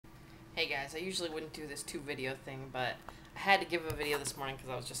Hey guys, I usually wouldn't do this two video thing, but I had to give a video this morning because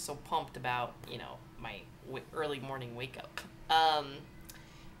I was just so pumped about, my early morning wake up.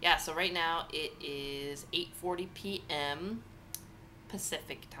 Yeah, so right now it is 8:40 p.m.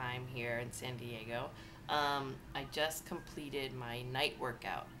 Pacific time here in San Diego. I just completed my night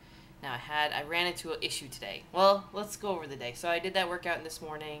workout. Now I ran into an issue today. Well, let's go over the day. So I did that workout this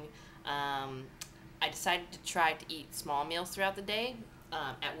morning. I decided to try to eat small meals throughout the day.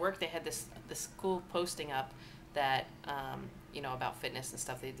 At work, they had this cool posting up that about fitness and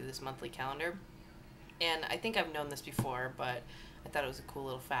stuff. They do this monthly calendar, and I think I've known this before, but I thought it was a cool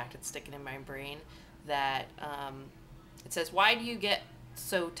little fact. It's sticking in my brain that it says, "Why do you get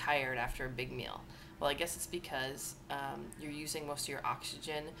so tired after a big meal?" Well, I guess it's because you're using most of your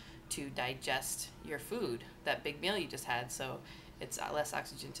oxygen to digest your food, that big meal you just had. So it's less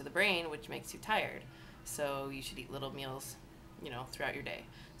oxygen to the brain, which makes you tired. So you should eat little meals, throughout your day.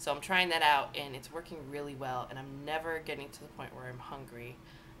 So I'm trying that out, and it's working really well. And I'm never getting to the point where I'm hungry,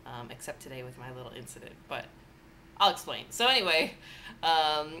 except today with my little incident. But I'll explain. So anyway,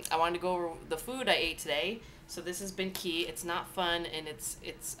 I wanted to go over the food I ate today. So this has been key. It's not fun, and it's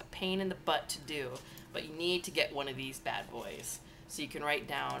a pain in the butt to do, but you need to get one of these bad boys so you can write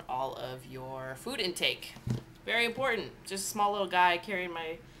down all of your food intake. Very important. Just a small little guy carrying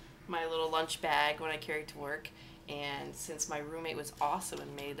my little lunch bag when I carried to work. And since my roommate was awesome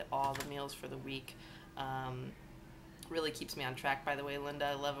and made all the meals for the week, really keeps me on track, by the way, Linda.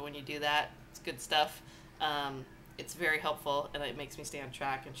 I love it when you do that. It's good stuff. It's very helpful, and it makes me stay on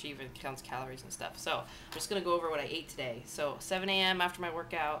track, and she even counts calories and stuff. So I'm just going to go over what I ate today. So 7 a.m. after my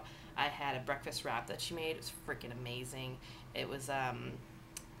workout, I had a breakfast wrap that she made. It was freaking amazing. It was a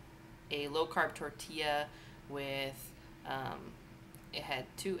low-carb tortilla with, it had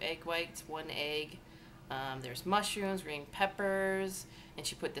 2 egg whites, 1 egg. There's mushrooms, green peppers, and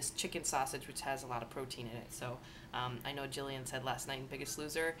she put this chicken sausage, which has a lot of protein in it. So I know Jillian said last night in Biggest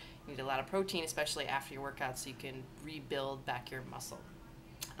Loser, you need a lot of protein, especially after your workout, so you can rebuild back your muscle.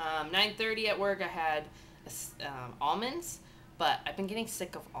 9:30 at work, I had almonds, but I've been getting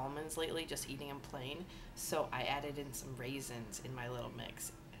sick of almonds lately, just eating them plain. So I added in some raisins in my little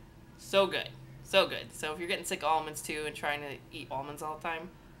mix. So good. So good. So if you're getting sick of almonds too and trying to eat almonds all the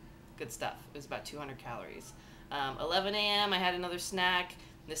time, good stuff. It was about 200 calories. 11 a.m. I had another snack.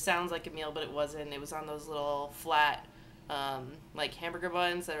 This sounds like a meal, but it wasn't. It was on those little flat, like hamburger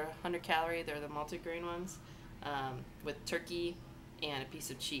buns that are 100 calorie. They're the multigrain ones, with turkey and a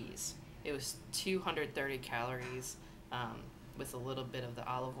piece of cheese. It was 230 calories, with a little bit of the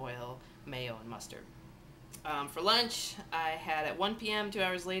olive oil, mayo, and mustard. For lunch, I had at 1 p.m., 2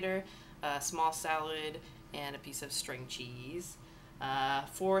 hours later, a small salad and a piece of string cheese.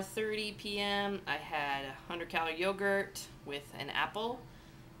 4:30 p.m. I had 100-calorie yogurt with an apple.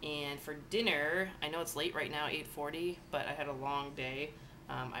 And for dinner, I know it's late right now, 8:40, but I had a long day.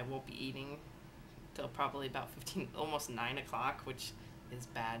 I won't be eating till probably about almost 9 o'clock, which is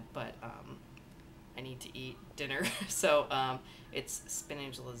bad, but I need to eat dinner. So it's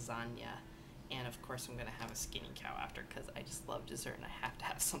spinach lasagna. And of course, I'm going to have a Skinny Cow after because I just love dessert and I have to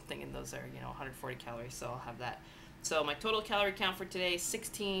have something, and those are, 140 calories, so I'll have that. So my total calorie count for today is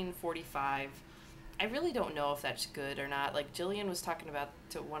 1645. I really don't know if that's good or not. Like Jillian was talking about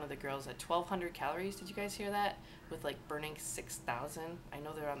to one of the girls at 1200 calories. Did you guys hear that? With like burning 6,000. I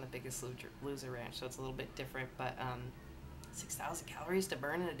know they're on the Biggest Loser Ranch, so it's a little bit different, but 6,000 calories to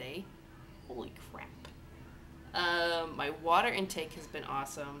burn in a day? Holy crap. My water intake has been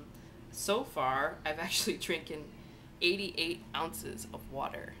awesome. So far, I've actually drinking 88 ounces of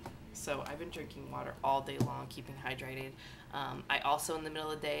water. So I've been drinking water all day long, keeping hydrated. I also, in the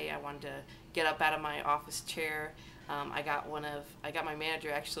middle of the day, I wanted to get up out of my office chair. I got my manager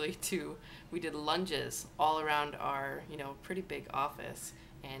actually we did lunges all around our, pretty big office,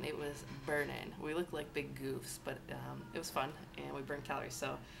 and it was burning. We looked like big goofs, but it was fun, and we burned calories.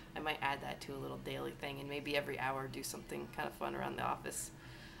 So I might add that to a little daily thing, and maybe every hour do something kind of fun around the office.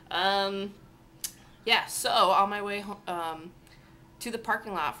 Yeah, so on my way home, to the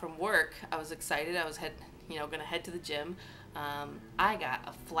parking lot from work, I was excited. I was gonna head to the gym. I got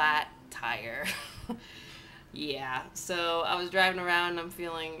a flat tire. Yeah, so I was driving around and I'm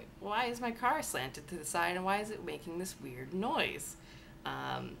feeling, why is my car slanted to the side and why is it making this weird noise?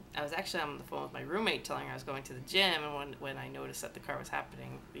 I was actually on the phone with my roommate telling her I was going to the gym, and when I noticed that the car was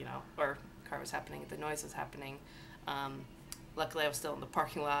happening, the noise was happening. Luckily I was still in the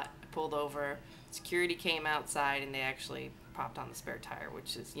parking lot. I pulled over, security came outside, and they actually popped on the spare tire,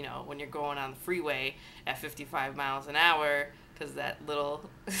 which is, when you're going on the freeway at 55 miles an hour, because that little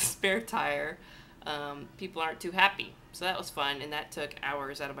spare tire people aren't too happy. So that was fun, and that took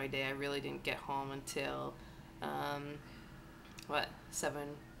hours out of my day. I really didn't get home until what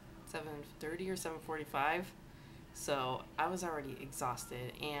 7:30 or 7:45. So I was already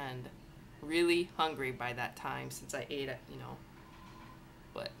exhausted and really hungry by that time since I ate at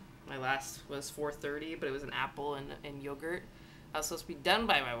what my last was 4:30, but it was an apple and yogurt. I was supposed to be done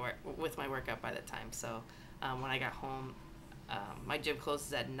by with my workout by that time. So when I got home, my gym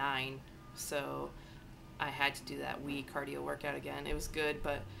closes at 9, so I had to do that Wii cardio workout again. It was good,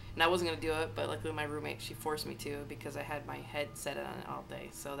 and I wasn't gonna do it, but luckily my roommate, she forced me to because I had my head set on it all day,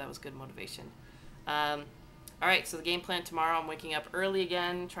 so that was good motivation. All right, so the game plan tomorrow, I'm waking up early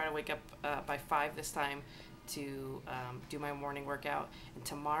again, trying to wake up by 5 this time to do my morning workout. And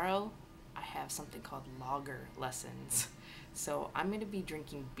tomorrow I have something called lager lessons. So I'm going to be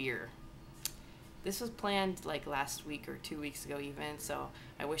drinking beer. This was planned like last week or 2 weeks ago even, so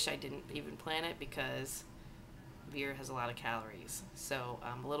I wish I didn't even plan it because beer has a lot of calories. So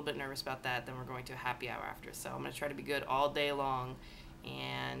I'm a little bit nervous about that. Then we're going to a happy hour after. So I'm going to try to be good all day long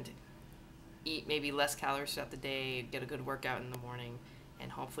and eat maybe less calories throughout the day, get a good workout in the morning,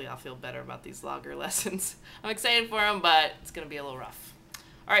 and hopefully I'll feel better about these lager lessons. I'm excited for them, but it's going to be a little rough.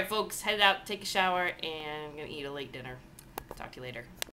 All right, folks, head out, take a shower, and I'm going to eat a late dinner. Talk to you later.